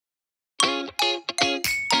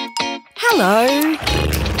Hello.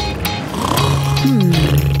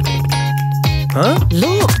 Huh?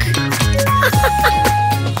 Look.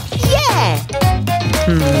 Yeah.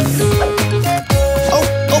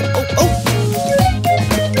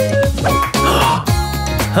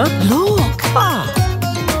 Huh? Look.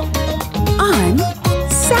 I'm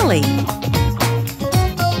Sally.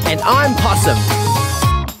 And I'm Possum.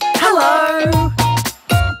 Hello.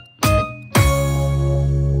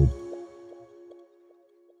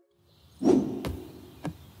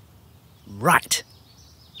 Right.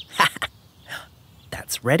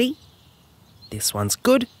 That's ready. This one's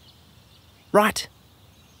good. Right.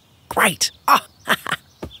 Great. Ah.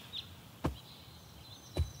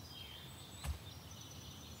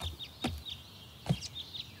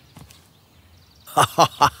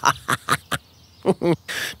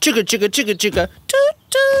 Chugga, chugga, chugga, chugga. Toot,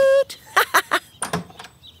 toot.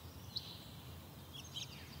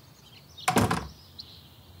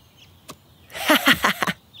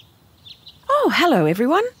 Oh, hello,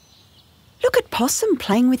 everyone. Look at Possum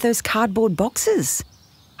playing with those cardboard boxes.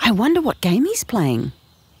 I wonder what game he's playing.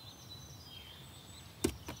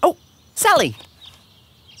 Oh, Sally.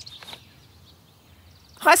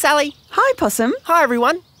 Hi, Sally. Hi, Possum. Hi,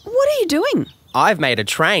 everyone. What are you doing? I've made a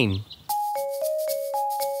train.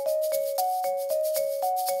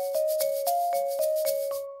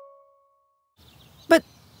 But,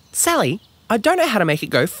 Sally, I don't know how to make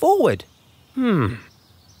it go forward. Can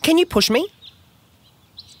you push me?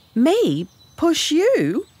 Me? Push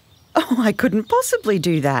you? Oh, I couldn't possibly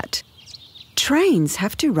do that. Trains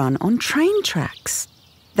have to run on train tracks.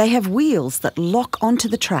 They have wheels that lock onto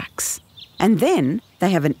the tracks. And then they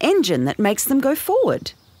have an engine that makes them go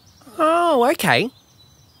forward. Oh, okay.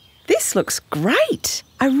 This looks great.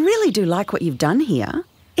 I really do like what you've done here.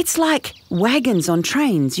 It's like wagons on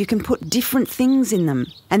trains. You can put different things in them,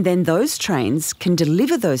 and then those trains can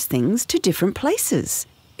deliver those things to different places.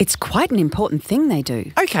 It's quite an important thing they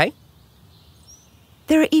do. Okay.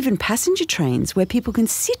 There are even passenger trains where people can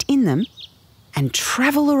sit in them and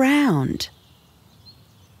travel around.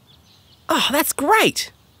 Oh, that's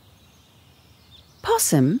great.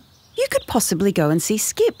 Possum, you could possibly go and see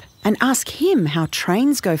Skip and ask him how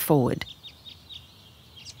trains go forward.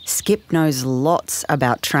 Skip knows lots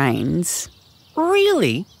about trains.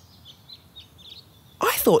 Really?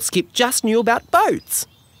 I thought Skip just knew about boats.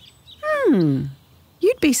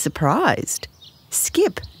 You'd be surprised.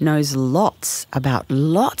 Skip knows lots about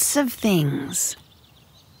lots of things.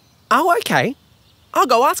 Oh, okay. I'll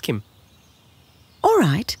go ask him. All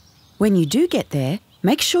right. When you do get there,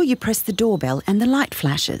 make sure you press the doorbell and the light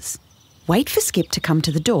flashes. Wait for Skip to come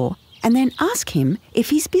to the door and then ask him if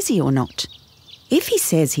he's busy or not. If he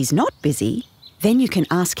says he's not busy, then you can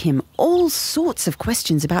ask him all sorts of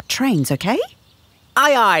questions about trains, okay?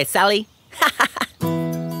 Aye, aye, Sally.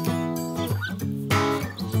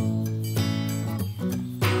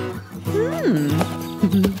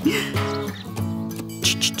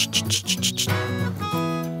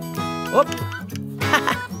 Whoop.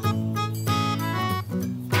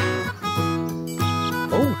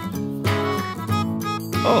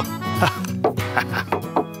 Oh.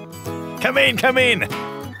 Come in, come in.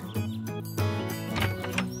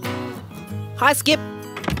 Hi, Skip.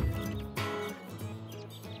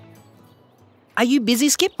 Are you busy,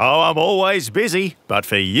 Skip? Oh, I'm always busy, but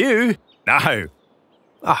for you, no.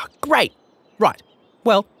 Ah, great. Right.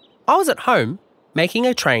 Well, I was at home making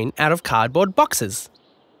a train out of cardboard boxes.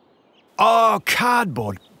 Oh,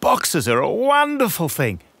 cardboard boxes are a wonderful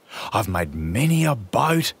thing. I've made many a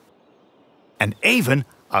boat and even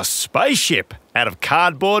a spaceship out of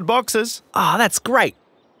cardboard boxes. Ah, that's great.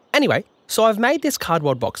 Anyway, so I've made this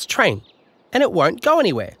cardboard box train, and it won't go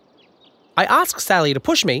anywhere. I asked Sally to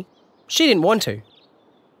push me. She didn't want to.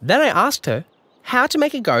 Then I asked her how to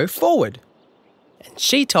make it go forward. And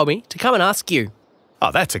she told me to come and ask you.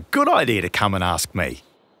 Oh, that's a good idea to come and ask me.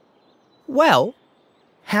 Well,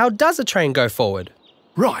 how does a train go forward?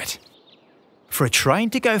 Right. For a train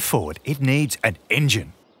to go forward, it needs an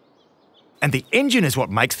engine. And the engine is what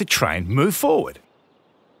makes the train move forward.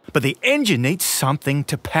 But the engine needs something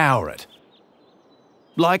to power it.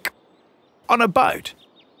 Like on a boat.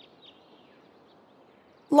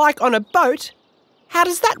 Like on a boat? How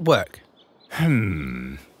does that work?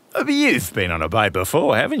 You've been on a boat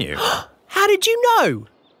before, haven't you? How did you know?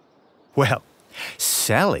 Well,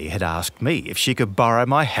 Sally had asked me if she could borrow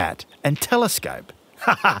my hat and telescope.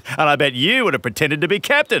 And I bet you would have pretended to be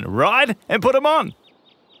captain, right? And put 'em on.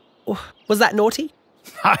 Was that naughty?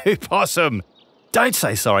 No, Possum. Don't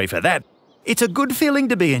say sorry for that. It's a good feeling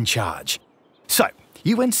to be in charge. So,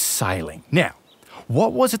 you went sailing. Now,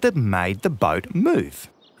 what was it that made the boat move?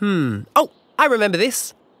 Oh, I remember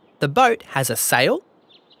this. The boat has a sail,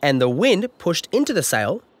 and the wind pushed into the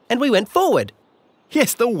sail, and we went forward.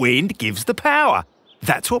 Yes, the wind gives the power.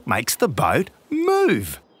 That's what makes the boat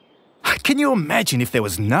move. Can you imagine if there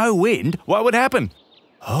was no wind, what would happen?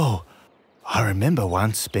 Oh, I remember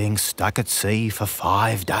once being stuck at sea for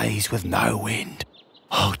 5 days with no wind.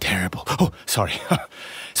 Oh, terrible. Oh, sorry.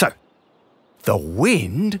 So, the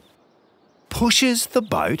wind pushes the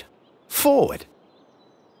boat forward.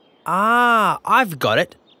 Ah, I've got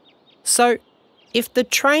it. So, if the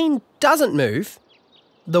train doesn't move,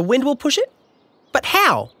 the wind will push it? But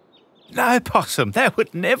how? No, Possum, that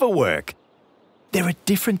would never work. There are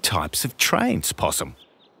different types of trains, Possum.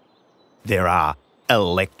 There are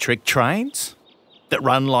electric trains that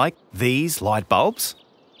run like these light bulbs.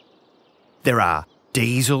 There are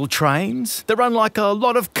diesel trains that run like a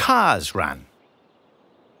lot of cars run.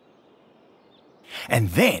 And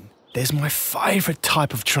then there's my favourite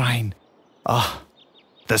type of train. Oh,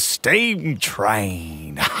 the steam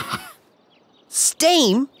train.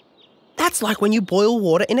 Steam? That's like when you boil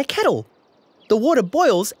water in a kettle. The water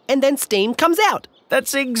boils and then steam comes out.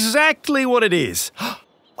 That's exactly what it is.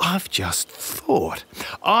 I've just thought.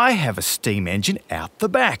 I have a steam engine out the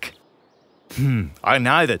back. I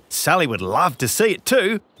know that Sally would love to see it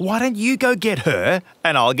too. Why don't you go get her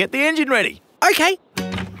and I'll get the engine ready? Okay.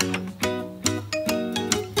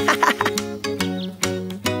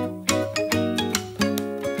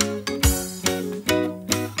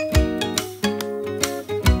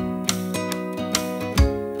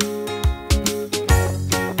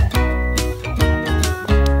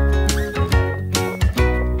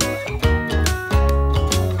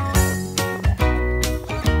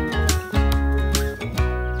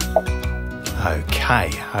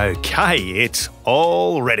 Okay, it's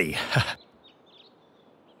all ready.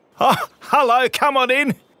 Oh, hello, come on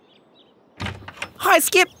in. Hi,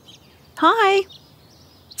 Skip. Hi.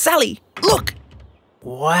 Sally, look.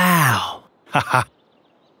 Wow.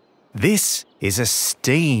 This is a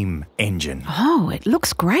steam engine. Oh, it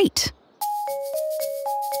looks great.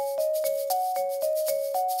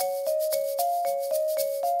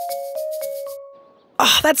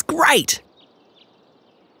 Oh, that's great.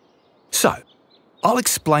 So, I'll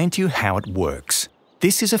explain to you how it works.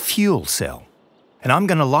 This is a fuel cell, and I'm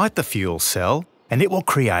going to light the fuel cell and it will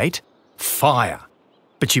create fire.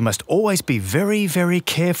 But you must always be very, very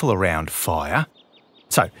careful around fire.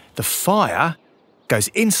 So, the fire goes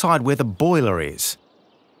inside where the boiler is.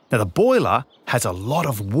 Now, the boiler has a lot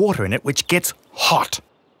of water in it which gets hot,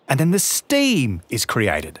 and then the steam is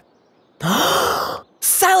created.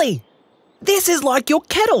 Sally, this is like your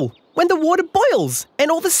kettle when the water boils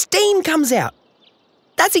and all the steam comes out.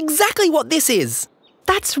 That's exactly what this is.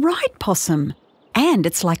 That's right, Possum. And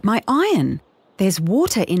it's like my iron. There's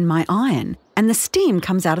water in my iron and the steam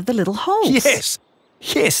comes out of the little holes.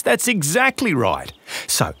 Yes, that's exactly right.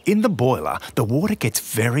 So, in the boiler, the water gets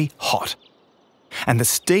very hot and the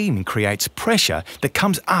steam creates pressure that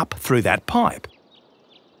comes up through that pipe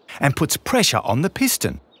and puts pressure on the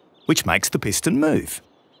piston, which makes the piston move.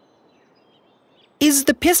 Is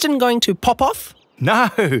the piston going to pop off? No,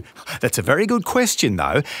 that's a very good question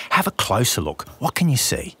though. Have a closer look. What can you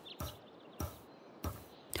see?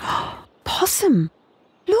 Possum,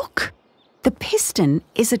 look. The piston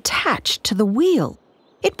is attached to the wheel.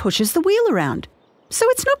 It pushes the wheel around, so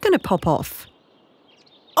it's not going to pop off.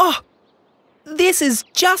 Oh, this is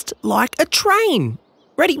just like a train.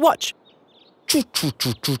 Ready, watch.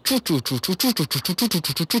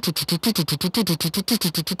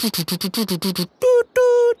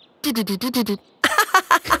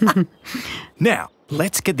 Now,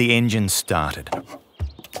 let's get the engine started.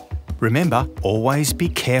 Remember, always be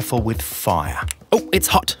careful with fire. Oh, it's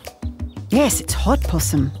hot. Yes, it's hot,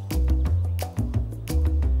 Possum.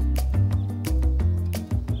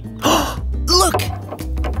 Look!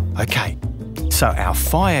 Okay, so our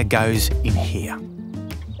fire goes in here.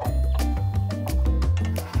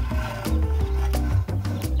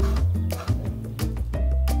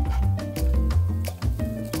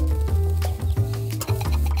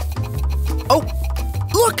 Oh,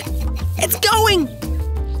 look! It's going!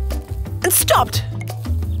 And stopped!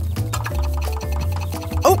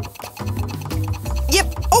 Oh!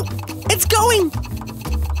 Yep! Oh! It's going!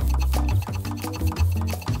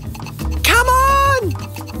 Come on!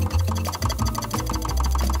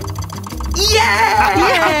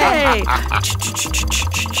 Yay!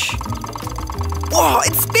 Whoa,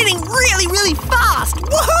 it's spinning really, really fast!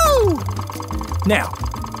 Woohoo! Now,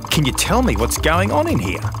 can you tell me what's going on in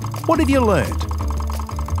here? What have you learned?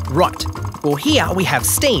 Right. Well, here we have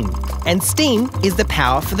steam, and steam is the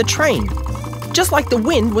power for the train. Just like the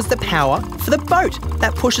wind was the power for the boat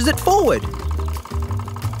that pushes it forward.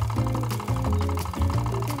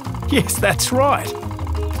 Yes, that's right.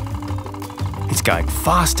 It's going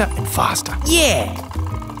faster and faster. Yeah.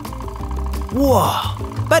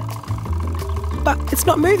 Whoa. But it's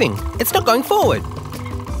not moving. It's not going forward.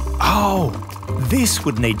 Oh, this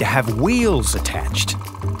would need to have wheels attached.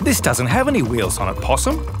 This doesn't have any wheels on it,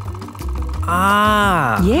 Possum.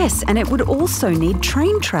 Ah. Yes, and it would also need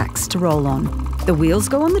train tracks to roll on. The wheels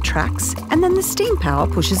go on the tracks and then the steam power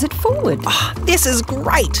pushes it forward. This is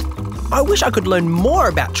great. I wish I could learn more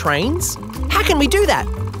about trains. How can we do that?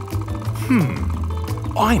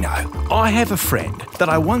 I know. I have a friend that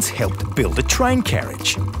I once helped build a train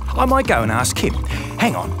carriage. I might go and ask him.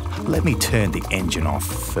 Hang on, let me turn the engine off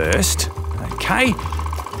first. Okay.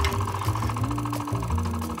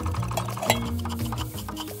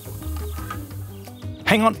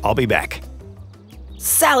 Hang on, I'll be back.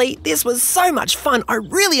 Sally, this was so much fun. I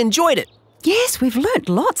really enjoyed it. Yes, we've learnt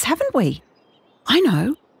lots, haven't we? I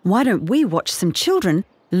know. Why don't we watch some children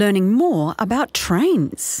learning more about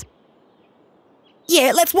trains?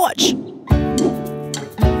 Yeah, let's watch.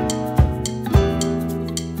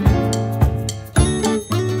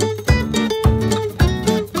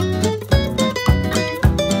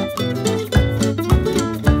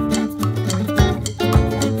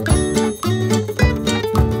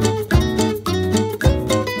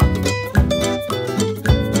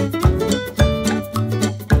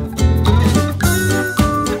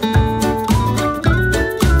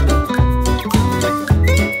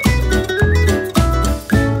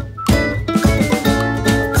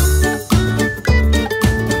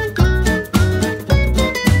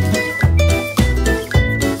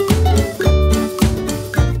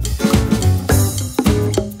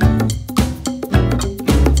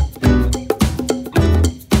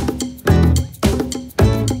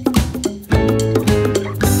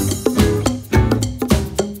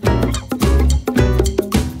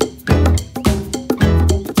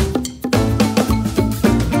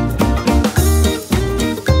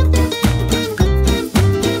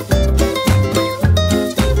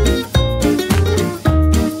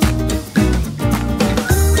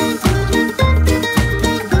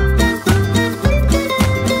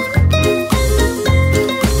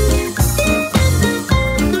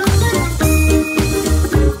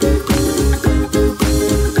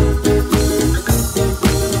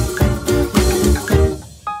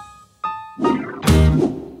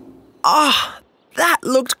 That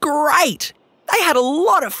looked great. They had a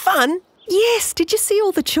lot of fun. Yes, did you see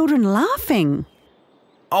all the children laughing?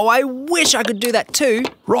 Oh, I wish I could do that too.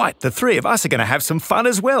 Right, the three of us are going to have some fun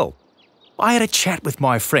as well. I had a chat with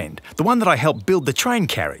my friend, the one that I helped build the train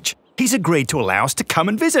carriage. He's agreed to allow us to come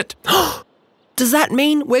and visit. Does that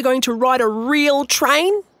mean we're going to ride a real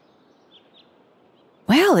train?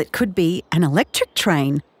 Well, it could be an electric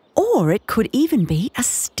train, or it could even be a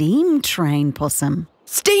steam train, Possum.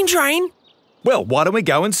 Steam train? Well, why don't we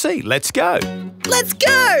go and see? Let's go. Let's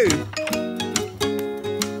go!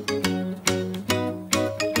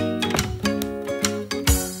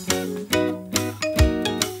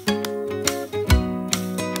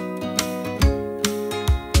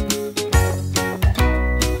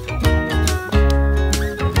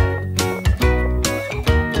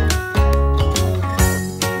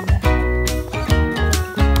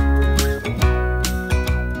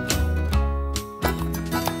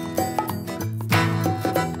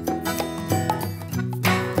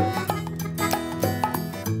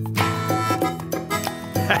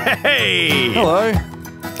 Hey! Hello.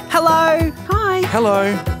 Hello. Hi.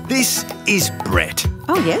 Hello. This is Brett.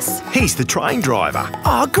 Oh, yes. He's the train driver.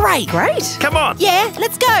 Oh, great. Great. Come on. Yeah,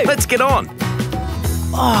 let's go. Let's get on.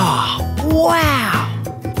 Oh, wow.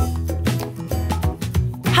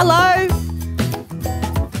 Hello.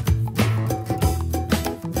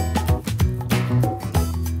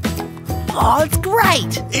 Oh, it's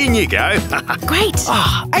great. In you go. Great.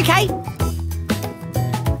 Oh, okay.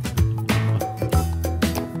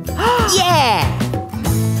 Yeah.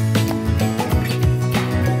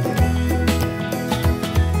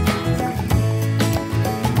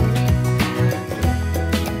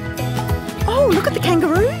 Oh, look at the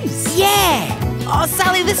kangaroos. Yeah. Oh,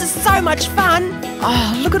 Sally, this is so much fun.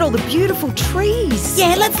 Oh, look at all the beautiful trees.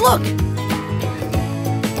 Yeah, let's look.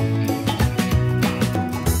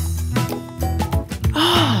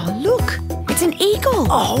 Oh, look. It's an eagle.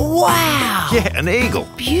 Oh, wow. Yeah, an eagle.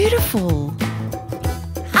 Beautiful.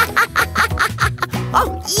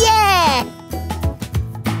 Oh, yeah.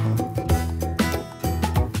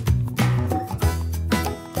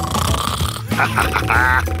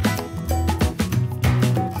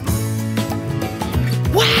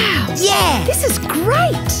 Wow. Yeah. This is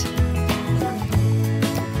great.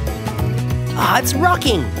 Oh, it's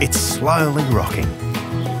rocking. It's slowly rocking.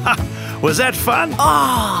 Was that fun?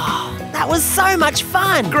 Oh, that was so much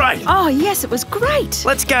fun. Great. Oh, yes, it was great.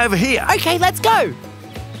 Let's go over here. Okay, let's go.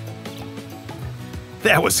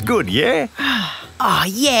 That was good, yeah? Oh,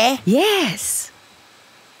 yeah. Yes.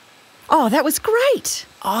 Oh, that was great.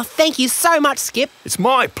 Oh, thank you so much, Skip. It's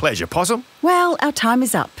my pleasure, Possum. Well, our time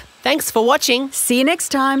is up. Thanks for watching. See you next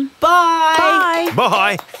time. Bye.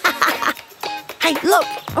 Bye. Bye. Hey, look.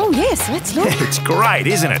 Oh, yes, let's look. It's great,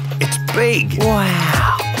 isn't it? It's big.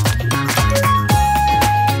 Wow.